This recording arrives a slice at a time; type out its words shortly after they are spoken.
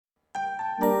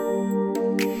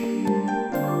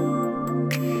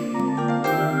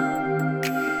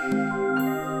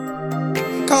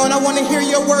on, I want to hear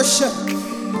your worship.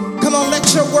 Come on,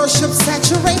 let your worship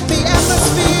saturate the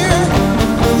atmosphere.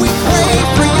 We pray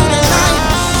for you tonight.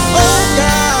 Oh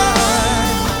God.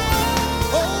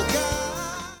 Oh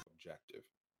God. Objective.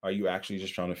 Are you actually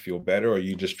just trying to feel better, or are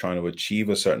you just trying to achieve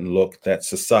a certain look that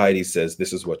society says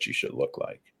this is what you should look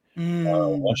like?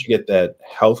 Once you get that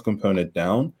health component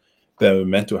down, the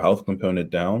mental health component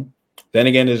down, then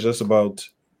again, it's just about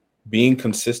being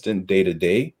consistent day to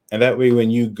day. And that way,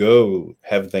 when you go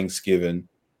have Thanksgiving,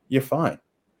 you're fine.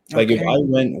 Like if I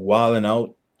went wilding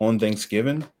out on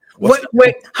Thanksgiving,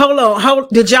 wait, hold on.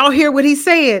 Did y'all hear what he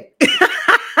said?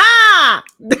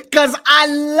 Because I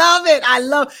love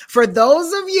it. For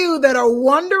those of you that are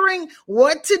wondering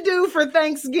what to do for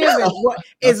Thanksgiving,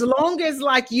 as long as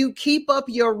like you keep up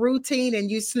your routine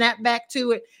and you snap back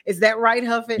to it. Is that right,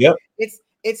 Huffit? Yep.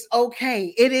 It's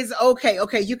okay. It is okay.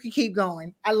 Okay, you can keep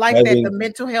going. I like that, the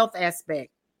mental health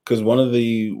aspect. Because one of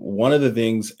the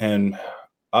things, and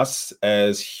us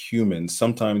as humans,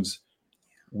 sometimes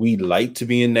we like to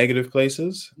be in negative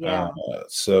places. Yeah.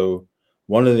 So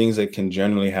one of the things that can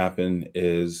generally happen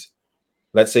is,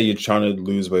 let's say you're trying to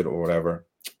lose weight or whatever,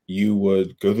 you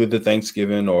would go through the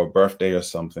Thanksgiving or birthday or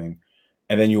something,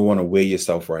 and then you want to weigh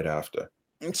yourself right after,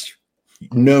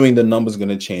 knowing the number's going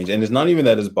to change. And it's not even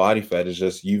that it's body fat, it's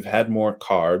just you've had more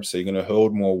carbs, so you're going to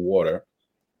hold more water.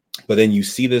 But then you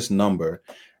see this number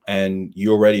and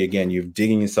you're already, again, you're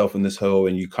digging yourself in this hole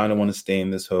and you kind of want to stay in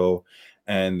this hole.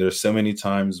 And there's so many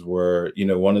times where,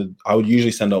 I would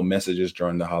usually send out messages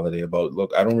during the holiday about,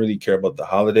 look, I don't really care about the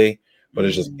holiday, but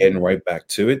it's just getting right back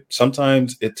to it.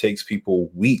 Sometimes it takes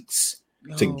people weeks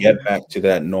to get back to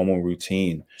that normal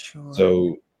routine. Sure.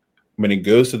 So when it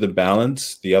goes to the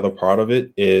balance, the other part of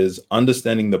it is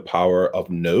understanding the power of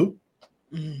no.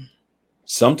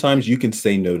 Sometimes you can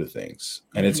say no to things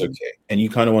and it's okay. And you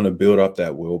kind of want to build up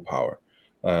that willpower.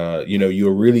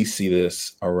 You'll really see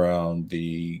this around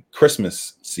the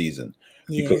Christmas season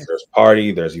because there's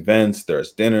party, there's events,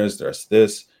 there's dinners, there's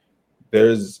this.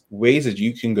 There's ways that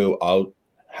you can go out,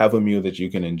 have a meal that you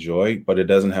can enjoy, but it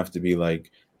doesn't have to be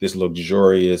like this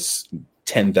luxurious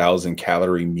 10,000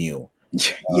 calorie meal.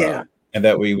 And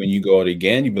that way, when you go out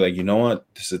again, you'd be like, you know what?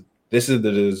 This is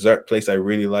the dessert place I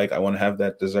really like. I want to have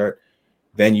that dessert.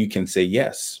 Then you can say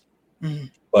yes.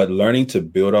 But learning to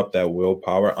build up that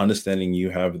willpower, understanding you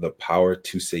have the power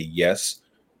to say yes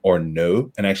or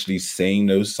no, and actually saying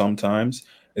no sometimes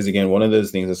is, again, one of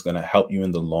those things that's going to help you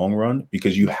in the long run,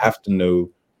 because you have to know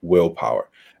willpower.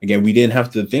 Again, we didn't have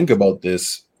to think about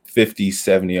this 50,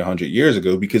 70, 100 years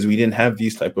ago because we didn't have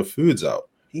these type of foods out.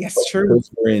 Yes, but true.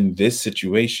 Because we're in this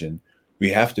situation, we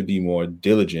have to be more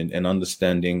diligent and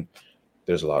understanding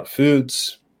there's a lot of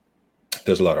foods.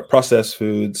 There's a lot of processed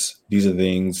foods. These are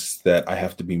things that I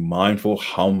have to be mindful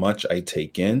how much I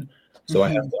take in. So I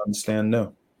have to understand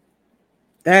no.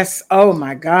 Oh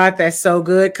my God, that's so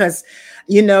good. Because,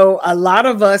 a lot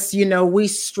of us, we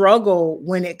struggle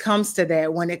when it comes to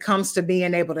that, when it comes to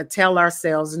being able to tell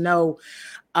ourselves no.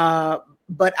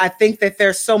 But I think that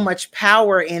there's so much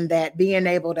power in that, being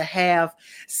able to have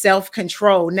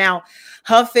self-control. Now,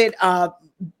 Huffit,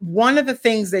 one of the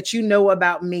things that you know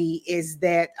about me is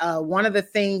that one of the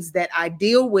things that I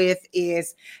deal with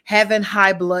is having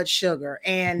high blood sugar.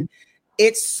 And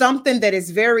it's something that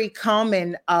is very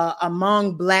common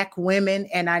among Black women.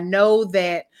 And I know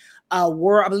that I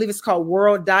believe it's called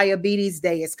World Diabetes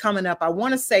Day. It's coming up. I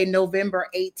want to say November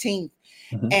 18th.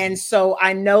 And so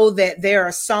I know that there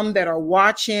are some that are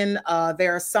watching,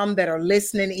 there are some that are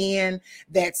listening in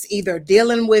that's either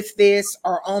dealing with this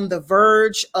or on the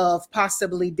verge of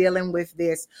possibly dealing with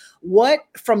this.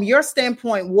 From your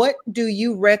standpoint, what do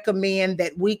you recommend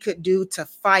that we could do to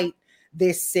fight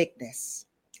this sickness?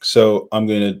 So I'm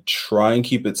going to try and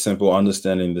keep it simple,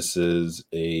 understanding this is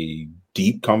a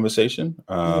deep conversation,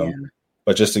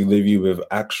 but just to leave you with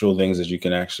actual things that you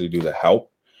can actually do to help.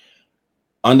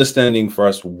 Understanding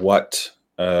first what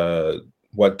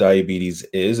diabetes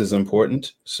is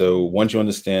important. So once you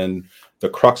understand, the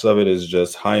crux of it is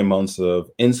just high amounts of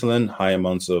insulin, high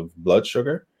amounts of blood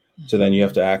sugar. So then you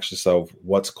have to ask yourself,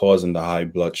 what's causing the high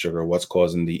blood sugar? What's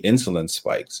causing the insulin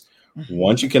spikes?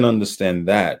 Once you can understand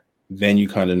that, then you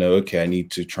kind of know, okay, I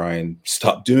need to try and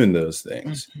stop doing those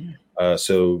things.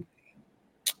 So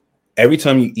every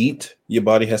time you eat, your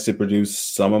body has to produce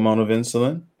some amount of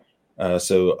insulin.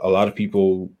 So a lot of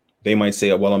people, they might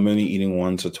say, well, I'm only eating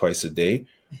once or twice a day,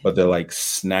 but they're like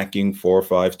snacking 4 or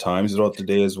 5 times throughout the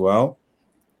day as well.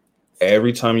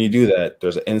 Every time you do that,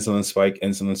 there's an insulin spike,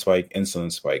 insulin spike,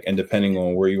 insulin spike. And depending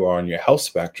on where you are on your health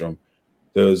spectrum,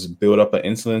 those build up of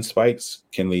insulin spikes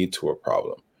can lead to a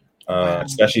problem,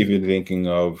 especially if you're thinking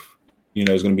of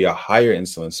there's going to be a higher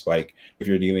insulin spike if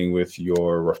you're dealing with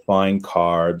your refined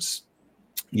carbs,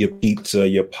 your pizza,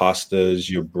 your pastas,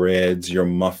 your breads, your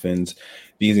muffins.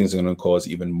 These things are going to cause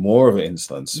even more of an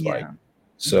insulin spike. Yeah.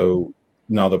 So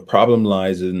now the problem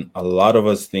lies in a lot of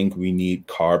us think we need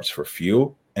carbs for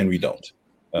fuel, and we don't.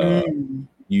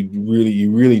 You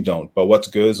really don't. But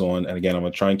what goes on, and again, I'm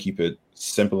going to try and keep it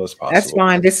simple as possible. That's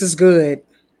fine. This is good.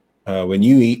 When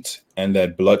you eat and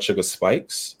that blood sugar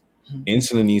spikes,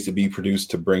 insulin needs to be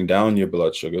produced to bring down your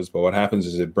blood sugars. But what happens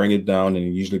is it brings it down, and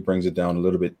it usually brings it down a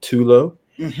little bit too low.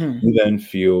 You then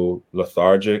feel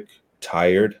lethargic,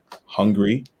 tired,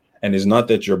 hungry. And it's not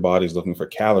that your body's looking for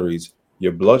calories.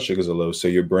 Your blood sugars are low. So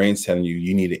your brain's telling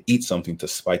you need to eat something to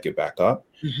spike it back up.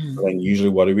 And usually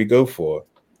what do we go for?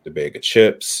 The bag of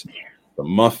chips, the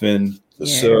muffin, the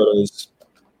sodas.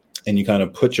 And you kind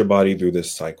of put your body through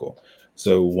this cycle.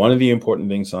 So one of the important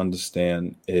things to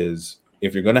understand is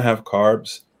if you're going to have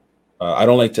carbs, I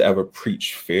don't like to ever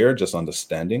preach fear, just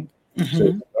understanding. So if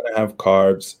you're going to have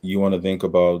carbs, you want to think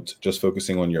about just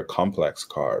focusing on your complex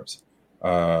carbs.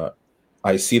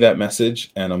 I see that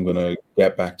message, and I'm going to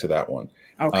get back to that one.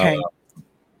 Okay.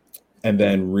 And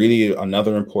then really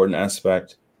another important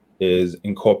aspect is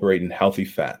incorporating healthy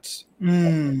fats.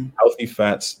 Healthy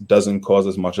fats doesn't cause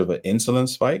as much of an insulin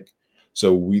spike.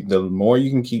 So the more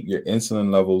you can keep your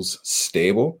insulin levels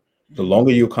stable, the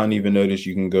longer you can't even notice.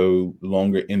 You can go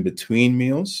longer in between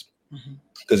meals.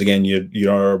 Because again,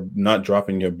 you're not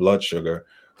dropping your blood sugar,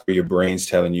 but your brain's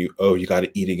telling you, oh, you got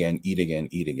to eat again, eat again,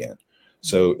 eat again.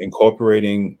 So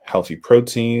incorporating healthy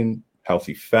protein,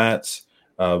 healthy fats.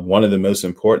 One of the most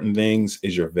important things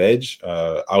is your veg.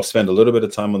 I'll spend a little bit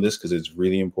of time on this because it's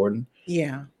really important.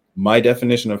 Yeah. My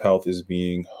definition of health is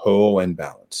being whole and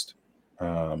balanced.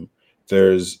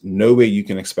 There's no way you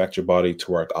can expect your body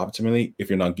to work optimally if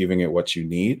you're not giving it what you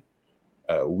need.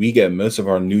 We get most of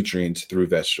our nutrients through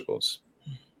vegetables.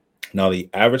 Now, the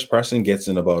average person gets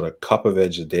in about a cup of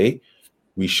veg a day.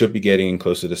 We should be getting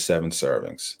closer to 7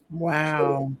 servings.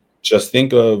 Wow. So just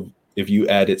think of if you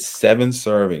added 7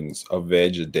 servings of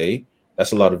veg a day,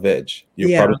 that's a lot of veg.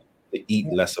 You're probably going to eat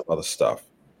less of other stuff.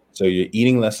 So you're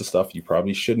eating less of stuff you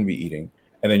probably shouldn't be eating.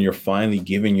 And then you're finally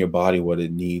giving your body what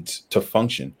it needs to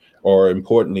function. Or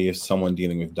importantly, if someone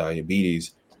dealing with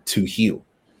diabetes, to heal.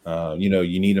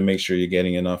 You need to make sure you're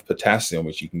getting enough potassium,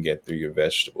 which you can get through your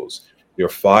vegetables. Your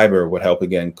fiber would help,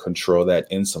 again, control that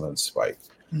insulin spike.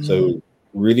 So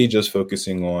really just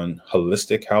focusing on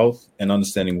holistic health and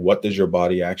understanding what does your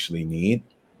body actually need.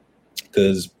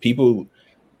 Because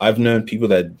I've known people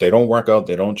that they don't work out,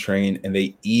 they don't train, and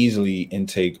they easily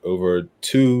intake over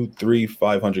 200, 300,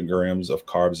 500 grams of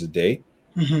carbs a day.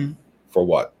 For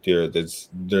what?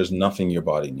 There's nothing your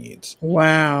body needs.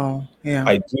 Wow. Yeah.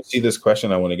 I do see this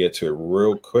question. I want to get to it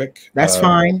real quick. That's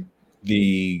fine.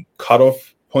 The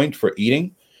cutoff point for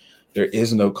eating. There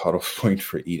is no cutoff point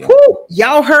for eating. Woo!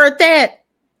 Y'all heard that?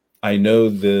 I know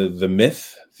the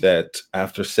myth that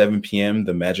after 7 p.m.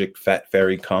 the magic fat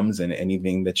fairy comes and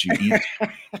anything that you eat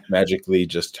magically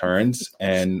just turns.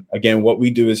 And again, what we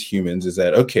do as humans is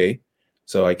that, okay,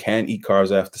 so I can't eat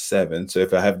carbs after 7. So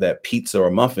if I have that pizza or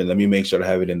muffin, let me make sure to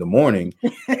have it in the morning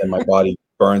and my body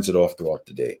burns it off throughout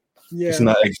the day. Yeah. It's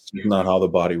not how the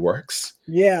body works.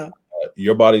 Yeah.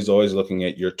 Your body's always looking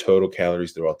at your total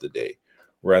calories throughout the day.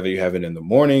 Whether you have it in the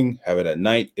morning, have it at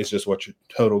night, it's just what your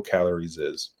total calories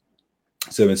is.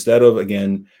 So instead of,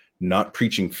 again, not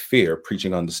preaching fear,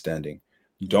 preaching understanding.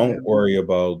 Don't worry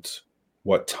about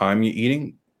what time you're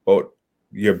eating, but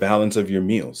your balance of your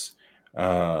meals.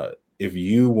 If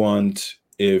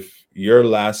your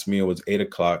last meal was 8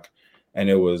 o'clock and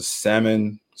it was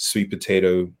salmon, sweet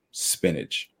potato,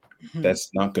 spinach,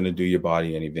 that's not going to do your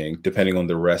body anything, depending on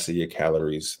the rest of your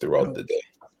calories throughout the day.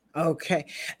 Okay.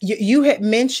 You had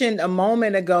mentioned a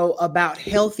moment ago about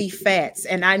healthy fats.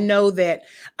 And I know that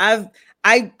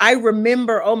I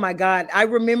remember, oh my God, I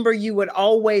remember you would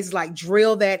always like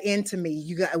drill that into me.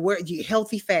 You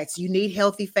healthy fats, you need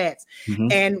healthy fats.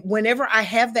 And whenever I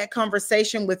have that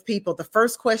conversation with people, the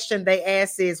first question they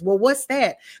ask is, well, what's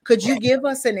that? Could you give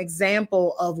us an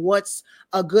example of what's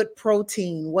a good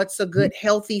protein? What's a good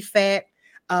healthy fat?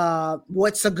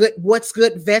 What's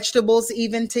good vegetables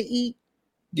even to eat?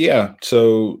 Yeah.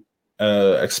 So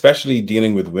especially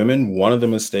dealing with women, one of the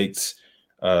mistakes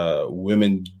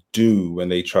women do when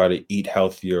they try to eat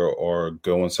healthier or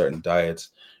go on certain diets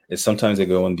is sometimes they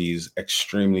go on these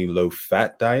extremely low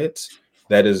fat diets.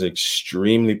 That is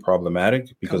extremely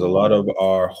problematic because a lot of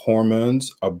our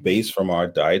hormones are based from our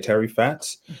dietary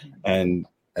fats. And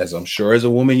as I'm sure as a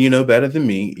woman, you know better than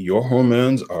me, your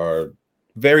hormones are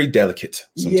very delicate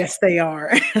sometimes. Yes, they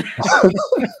are.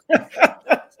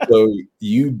 So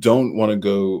you don't want to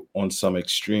go on some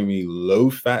extremely low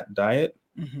fat diet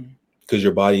because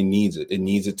your body needs it. It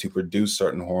needs it to produce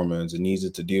certain hormones. It needs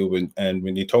it to deal with. And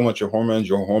when you talk about your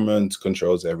hormones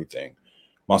controls everything: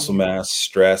 muscle mass,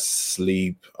 stress,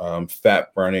 sleep,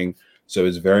 fat burning. So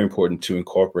it's very important to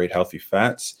incorporate healthy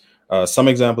fats. Some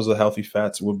examples of healthy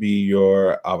fats would be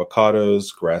your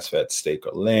avocados, grass-fed steak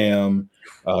or lamb,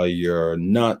 your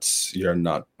nuts, your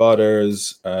nut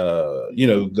butters,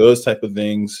 those type of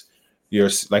things.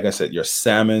 Like I said, your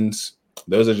salmons.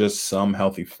 Those are just some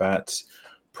healthy fats.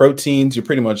 Proteins, you're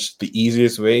pretty much the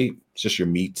easiest way. It's just your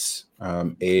meats,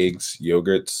 eggs,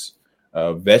 yogurts,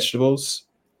 vegetables,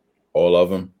 all of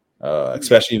them.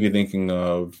 Especially if you're thinking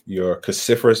of your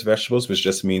cruciferous vegetables, which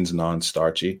just means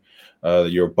non-starchy,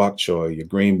 your bok choy, your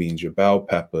green beans, your bell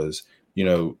peppers.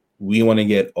 We want to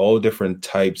get all different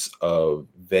types of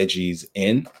veggies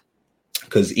in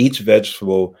because each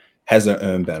vegetable has their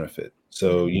own benefit.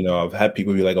 So, I've had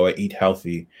people be like, oh, I eat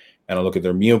healthy. And I look at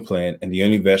their meal plan and the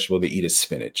only vegetable they eat is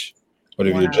spinach. But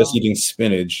if you're just eating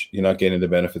spinach, you're not getting the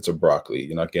benefits of broccoli.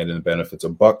 You're not getting the benefits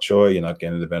of bok choy. You're not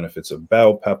getting the benefits of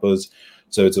bell peppers.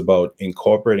 So it's about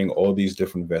incorporating all these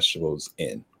different vegetables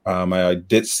in. I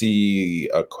did see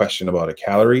a question about a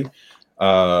calorie.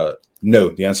 No,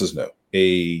 the answer is no.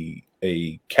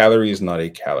 A calorie is not a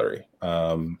calorie.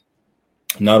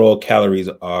 Not all calories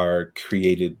are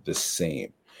created the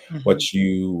same. What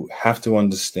you have to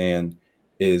understand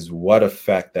is what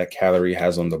effect that calorie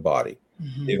has on the body.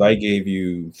 If I gave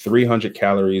you 300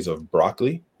 calories of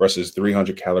broccoli versus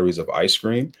 300 calories of ice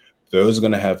cream, those are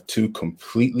going to have two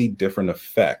completely different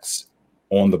effects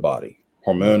on the body,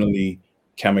 hormonally,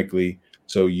 chemically.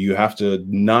 So you have to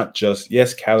not just,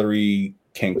 yes, calorie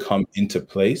can come into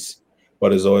place,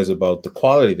 but it's always about the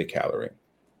quality of the calorie.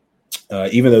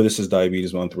 Even though this is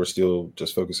Diabetes Month, we're still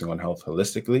just focusing on health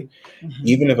holistically.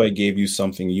 Even if I gave you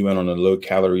something, you went on a low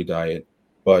calorie diet,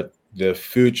 but the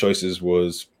food choices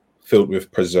was filled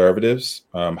with preservatives,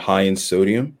 high in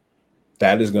sodium,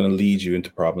 that is going to lead you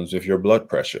into problems with your blood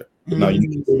pressure. Now, you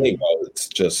can say, well, it's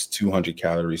just 200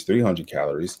 calories, 300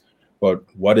 calories, but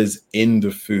what is in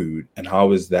the food and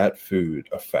how is that food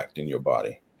affecting your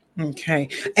body? Okay.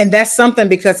 And that's something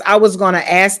because I was going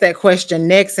to ask that question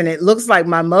next. And it looks like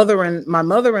my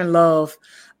mother-in-law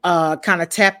kind of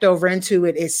tapped over into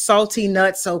it. Is salty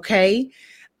nuts okay?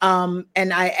 And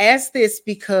I ask this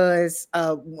because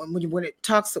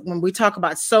when we talk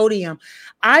about sodium,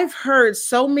 I've heard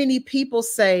so many people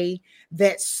say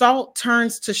that salt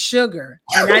turns to sugar.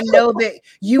 And I know that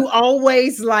you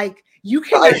always you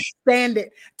cannot stand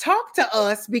it. Talk to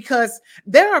us because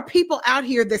there are people out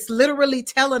here that's literally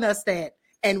telling us that,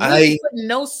 and we put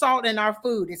no salt in our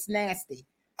food. It's nasty.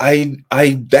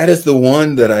 That is the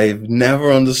one that I've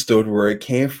never understood where it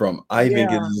came from. I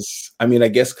think it is. I mean, I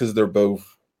guess because they're both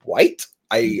white.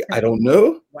 I don't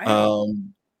know. Wow.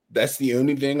 That's the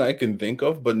only thing I can think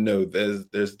of. But no,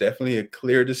 there's definitely a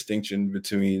clear distinction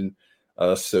between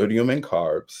sodium and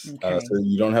carbs. Okay. So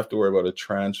you don't have to worry about a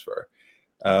transfer.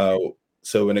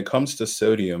 So when it comes to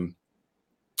sodium,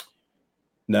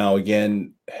 now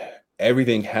again,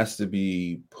 everything has to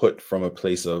be put from a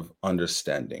place of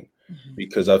understanding,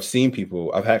 because I've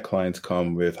had clients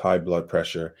come with high blood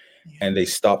pressure and they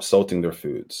stop salting their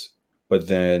foods, but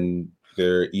then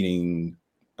they're eating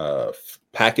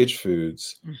packaged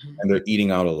foods and they're eating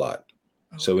out a lot.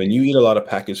 Okay. So when you eat a lot of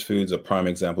packaged foods, a prime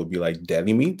example would be like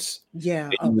deli meats.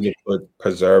 Yeah. You need to put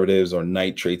preservatives or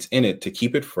nitrates in it to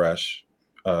keep it fresh.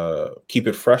 Keep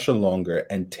it fresher longer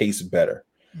and taste better.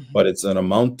 But it's an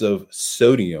amount of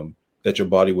sodium that your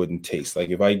body wouldn't taste. Like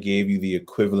if I gave you the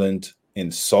equivalent in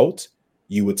salt,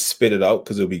 you would spit it out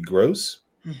because it would be gross.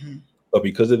 But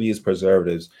because of these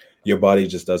preservatives, your body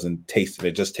just doesn't taste it.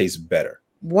 It just tastes better.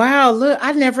 Wow, look,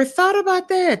 I never thought about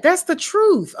that. That's the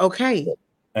truth. Okay.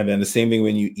 And then the same thing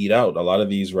when you eat out. A lot of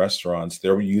these restaurants,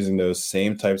 they're using those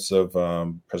same types of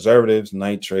preservatives,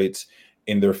 nitrates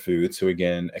in their food to,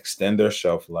 again, extend their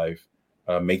shelf life,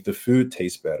 make the food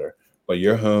taste better. But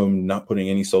you're home not putting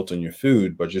any salt in your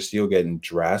food, but you're still getting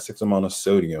drastic amount of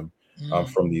sodium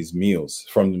from these meals,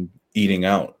 from eating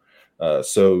out.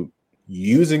 So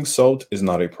using salt is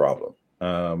not a problem.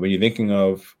 When you're thinking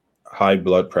of high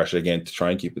blood pressure, again, to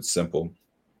try and keep it simple,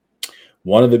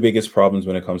 one of the biggest problems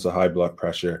when it comes to high blood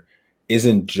pressure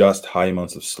isn't just high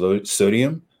amounts of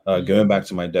sodium. Going back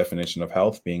to my definition of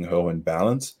health being whole and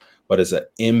balanced, but it's an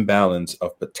imbalance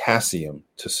of potassium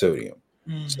to sodium.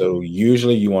 So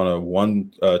usually you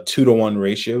want a 2-to-1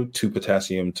 ratio, 2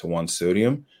 potassium to 1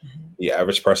 sodium. The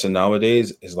average person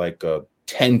nowadays is like a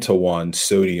 10-to-1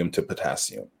 sodium to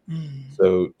potassium.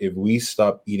 So if we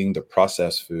stop eating the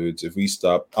processed foods, if we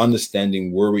stop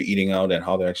understanding where we're eating out and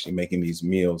how they're actually making these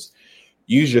meals,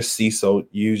 use your sea salt,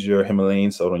 use your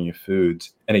Himalayan salt on your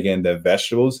foods. And again, the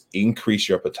vegetables increase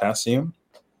your potassium.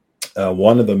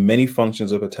 One of the many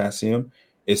functions of potassium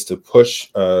is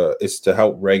to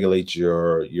help regulate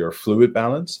your fluid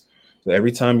balance. So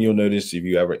every time you'll notice if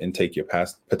you ever intake your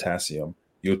potassium,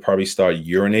 you'll probably start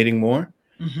urinating more.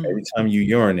 Every time you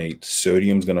urinate,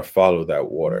 sodium's going to follow that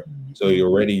water. So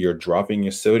you're dropping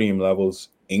your sodium levels,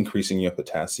 increasing your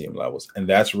potassium levels. And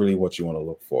that's really what you want to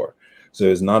look for. So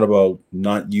it's not about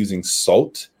not using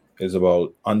salt. It's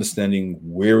about understanding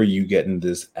where are you getting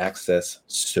this excess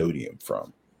sodium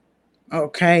from.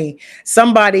 Okay.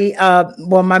 Somebody,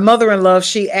 well, my mother-in-law,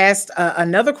 she asked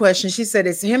another question. She said,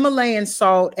 is Himalayan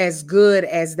salt as good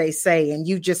as they say? And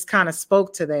you just kind of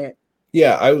spoke to that.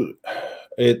 Yeah,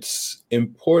 it's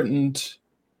important.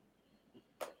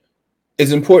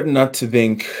 It's important not to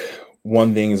think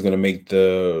one thing is going to make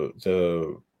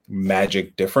the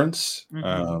magic difference.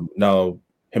 Now,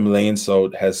 Himalayan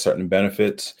salt has certain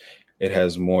benefits. It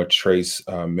has more trace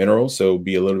minerals, so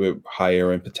be a little bit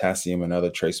higher in potassium and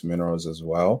other trace minerals as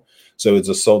well. So it's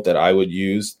a salt that I would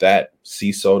use. That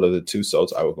sea salt are the two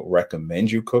salts I would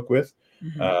recommend you cook with.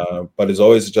 But it's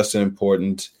always just as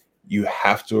important. You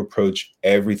have to approach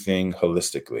everything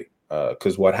holistically,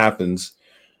 because what happens,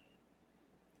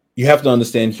 you have to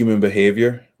understand human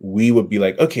behavior. We would be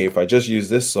like, okay, if I just use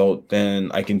this salt,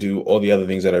 then I can do all the other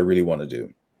things that I really want to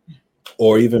do.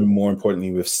 Or even more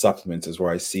importantly, with supplements is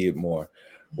where I see it more.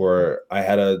 Where I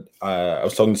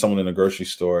was talking to someone in a grocery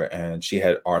store and she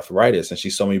had arthritis and she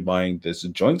saw me buying this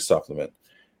joint supplement.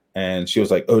 And she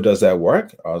was like, oh, does that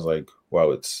work? I was like,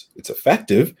 well, it's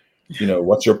effective. You know,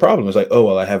 what's your problem? It's like, oh,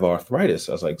 well, I have arthritis.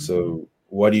 I was like, so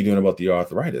what are you doing about the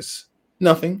arthritis?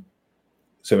 Nothing.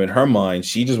 So in her mind,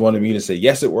 she just wanted me to say,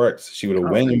 yes, it works. She would have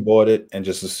went and bought it and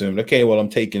just assumed, okay, well, I'm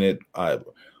taking it.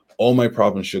 All my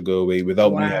problems should go away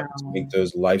without me having to make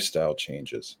those lifestyle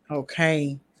changes.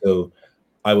 Okay. So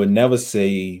I would never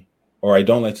say, or I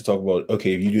don't like to talk about,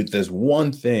 okay, if you do this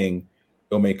one thing,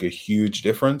 it'll make a huge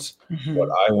difference. What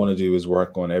I want to do is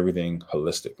work on everything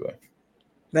holistically.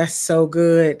 That's so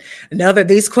good.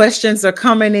 These questions are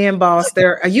coming in, boss.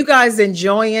 Are you guys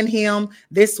enjoying him?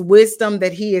 This wisdom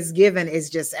that he has given is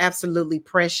just absolutely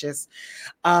precious.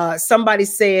 Somebody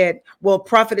said, well,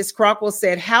 Prophetess Crockwell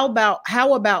said, how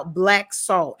about black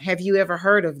salt? Have you ever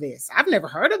heard of this? I've never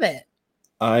heard of that.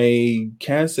 I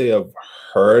can't say I've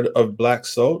heard of black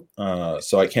salt,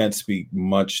 so I can't speak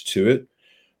much to it.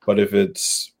 But if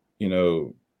it's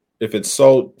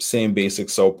salt, same basic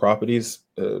salt properties,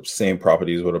 same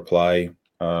properties would apply.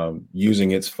 Using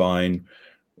it's fine.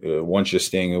 Once you're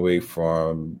staying away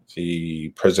from the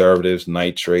preservatives,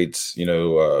 nitrates,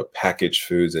 packaged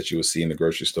foods that you will see in the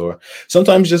grocery store.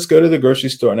 Sometimes just go to the grocery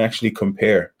store and actually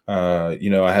compare. I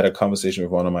had a conversation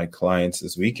with one of my clients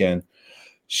this weekend.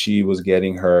 She was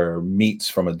getting her meats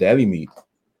from a deli meat.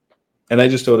 And I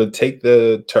just told her, take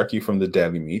the turkey from the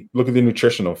deli meat, look at the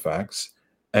nutritional facts,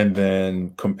 and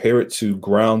then compare it to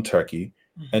ground turkey.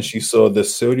 And she saw the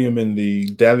sodium in the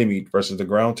deli meat versus the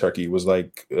ground turkey was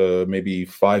like maybe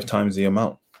 5 times the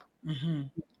amount.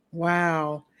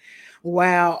 Wow.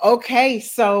 Okay.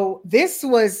 So this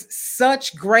was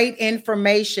such great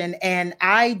information. And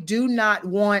I do not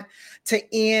want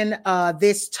to end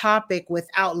this topic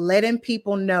without letting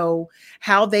people know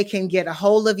how they can get a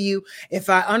hold of you. If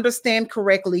I understand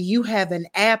correctly, you have an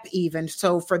app even.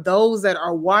 So for those that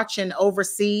are watching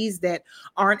overseas that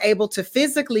aren't able to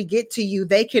physically get to you,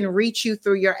 they can reach you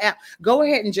through your app. Go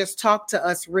ahead and just talk to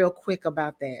us real quick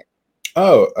about that.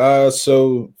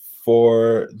 So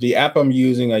for the app I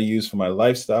use for my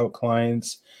lifestyle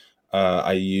clients.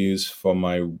 I use for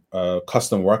my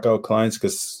custom workout clients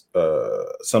because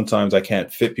sometimes I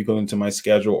can't fit people into my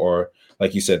schedule, or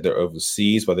like you said, they're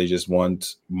overseas, but they just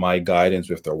want my guidance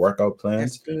with their workout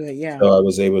plans. That's good, yeah. So I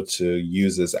was able to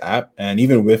use this app. And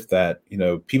even with that,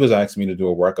 people's asked me to do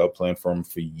a workout plan for them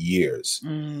for years.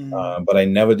 But I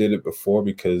never did it before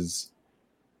because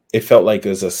it felt like it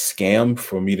was a scam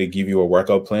for me to give you a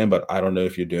workout plan, but I don't know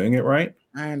if you're doing it right.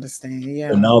 I understand, yeah.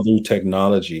 So now through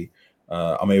technology,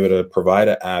 I'm able to provide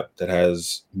an app that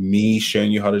has me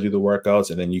showing you how to do the workouts,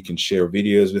 and then you can share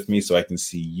videos with me so I can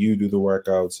see you do the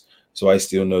workouts. So I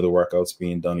still know the workouts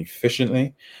being done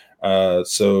efficiently.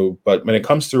 But when it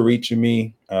comes to reaching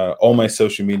me, all my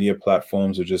social media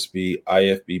platforms will just be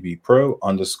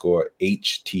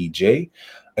IFBBPro_HTJ.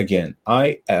 Again,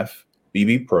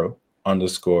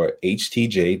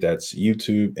 IFBBPro_HTJ. That's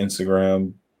YouTube,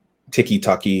 Instagram,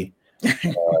 TikTok,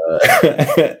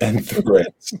 and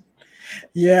Threads.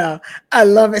 Yeah, I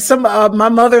love it. Some my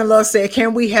mother-in-law said,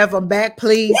 "Can we have them back,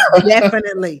 please?"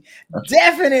 Definitely,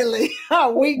 definitely.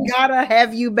 We gotta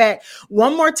have you back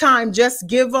one more time. Just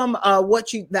give them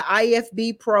what you the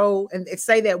IFB Pro and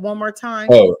say that one more time.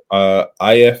 Oh,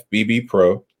 IFBB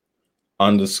Pro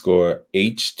underscore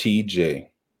HTJ.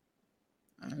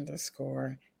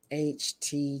 Underscore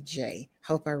HTJ.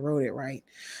 Hope I wrote it right.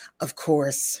 Of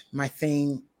course, my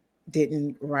thing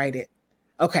didn't write it.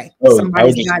 Okay, Oh,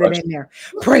 somebody's got it in there.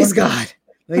 Praise God.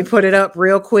 Let me put it up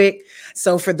real quick.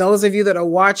 So for those of you that are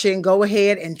watching, go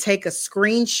ahead and take a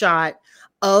screenshot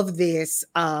of this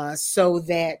so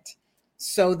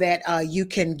that you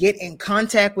can get in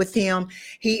contact with him.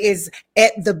 He is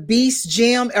at the Beast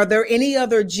Gym. Are there any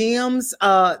other gyms?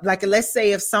 Like let's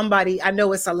say if somebody, I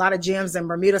know it's a lot of gyms in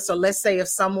Bermuda. So let's say if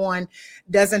someone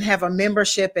doesn't have a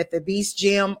membership at the Beast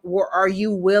Gym, are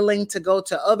you willing to go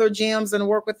to other gyms and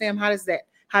work with them? How does that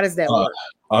work?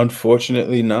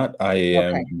 Unfortunately not. I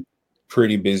am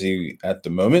pretty busy at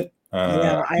the moment.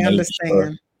 Yeah, I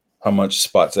understand. How much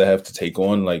spots I have to take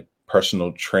on, like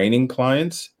personal training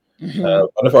clients. But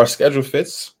if our schedule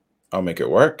fits, I'll make it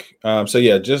work. So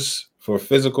yeah, just for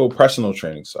physical personal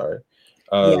training,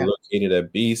 located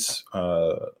at Beast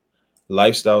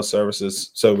Lifestyle Services.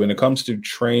 So when it comes to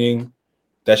training,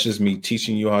 that's just me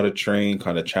teaching you how to train,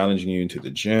 kind of challenging you into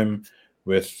the gym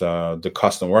with the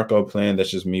custom workout plan. That's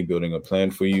just me building a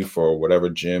plan for you for whatever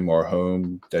gym or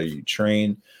home that you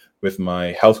train. With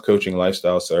my health coaching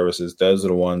lifestyle services, those are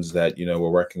the ones that, we're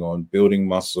working on building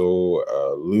muscle,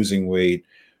 losing weight,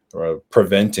 or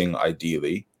preventing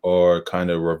ideally, or kind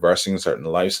of reversing certain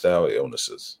lifestyle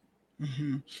illnesses.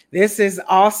 This is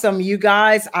awesome, you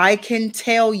guys. I can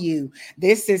tell you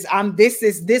this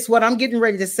what I'm getting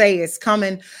ready to say is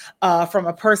coming from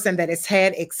a person that has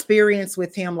had experience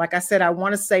with him. Like I said, I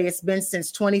want to say it's been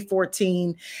since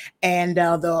 2014. And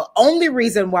the only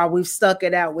reason why we've stuck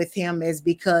it out with him is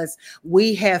because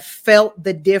we have felt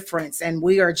the difference. And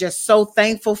we are just so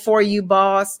thankful for you,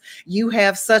 boss. You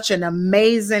have such an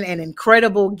amazing and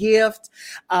incredible gift,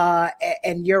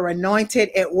 and you're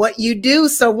anointed at what you do.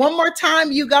 So one more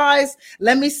time, you guys,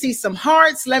 let me see some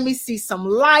hearts. Let me see some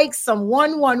likes, some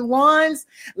 111s.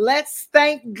 Let's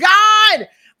thank God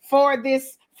for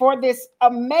this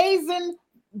amazing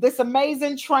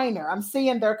trainer. I'm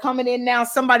seeing they're coming in now.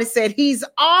 Somebody said he's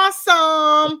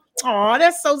awesome. Oh,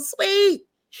 that's so sweet.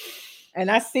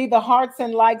 And I see the hearts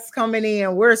and likes coming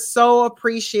in. We're so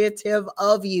appreciative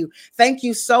of you. Thank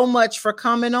you so much for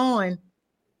coming on.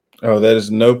 Oh, that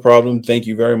is no problem. Thank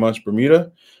you very much,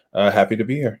 Bermuda. Happy to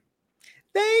be here.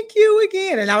 Thank you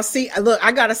again. And I'll see. Look,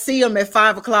 I got to see them at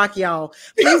 5:00, y'all.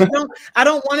 Please don't. I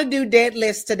don't want to do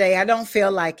deadlifts today. I don't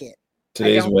feel like it.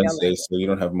 Today's Wednesday, so you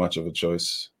don't have much of a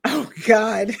choice. Oh,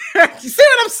 God. You see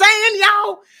what I'm saying,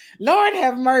 y'all? Lord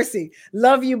have mercy.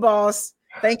 Love you, boss.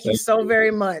 Thank you so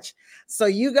very much. So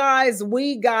you guys,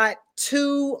 we got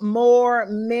 2 more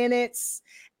minutes.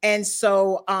 And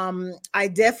so I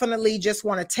definitely just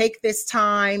want to take this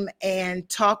time and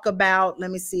talk about, let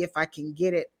me see if I can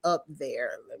get it up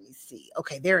there. Let me see.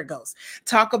 Okay, there it goes.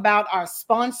 Talk about our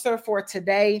sponsor for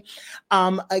today.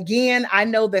 Again, I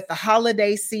know that the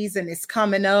holiday season is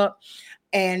coming up.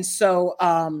 And so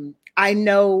I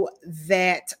know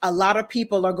that a lot of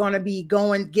people are going to be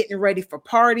getting ready for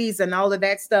parties and all of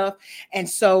that stuff. And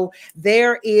so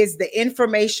there is the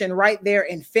information right there,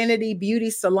 Infinity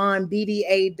Beauty Salon,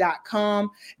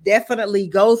 BDA.com. Definitely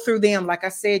go through them. Like I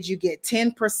said, you get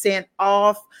 10%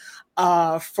 off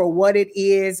for what it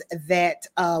is that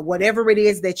whatever it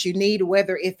is that you need,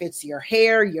 whether if it's your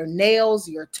hair, your nails,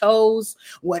 your toes,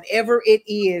 whatever it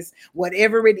is.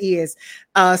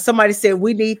 Somebody said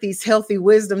we need these healthy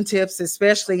wisdom tips,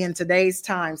 especially in today's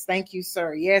times. Thank you,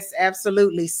 sir. Yes,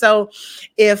 absolutely. So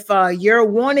if you're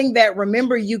wanting that,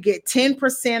 remember you get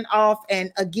 10% off.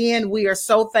 And again, we are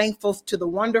so thankful to the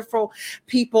wonderful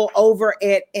people over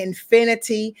at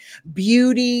Infinity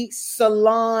Beauty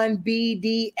Salon,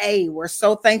 BDA. We're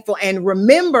so thankful. And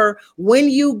remember, when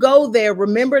you go there,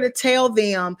 remember to tell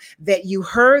them that you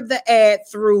heard the ad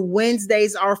through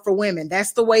Wednesdays Are for Women.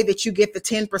 That's the way that you get the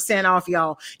 10% off,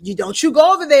 y'all. You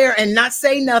go over there and not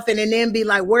say nothing and then be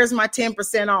like, where's my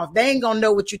 10% off? They ain't gonna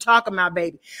know what you're talking about,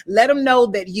 baby. Let them know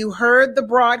that you heard the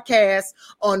broadcast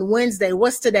on Wednesday.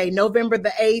 What's today? November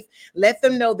the 8th. Let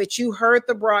them know that you heard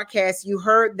the broadcast. You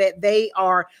heard that they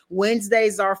are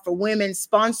Wednesdays Are for Women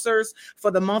sponsors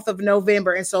for the month of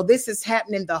November. And so this is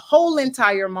happening the whole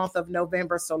entire month of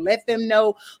November. So let them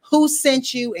know who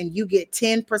sent you and you get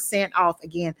 10% off.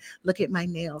 Again, look at my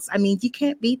nails. I mean, you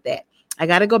can't beat that. I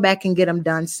got to go back and get them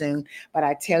done soon. But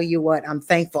I tell you what, I'm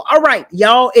thankful. All right,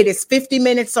 y'all, it is 50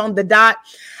 minutes on the dot.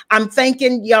 I'm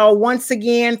thanking y'all once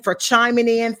again for chiming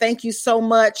in. Thank you so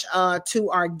much to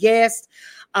our guest.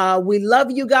 We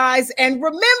love you guys. And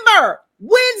remember,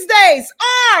 Wednesdays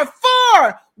are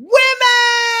for women.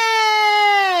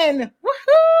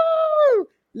 Woohoo!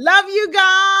 Love you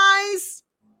guys.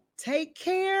 Take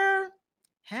care.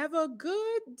 Have a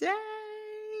good day.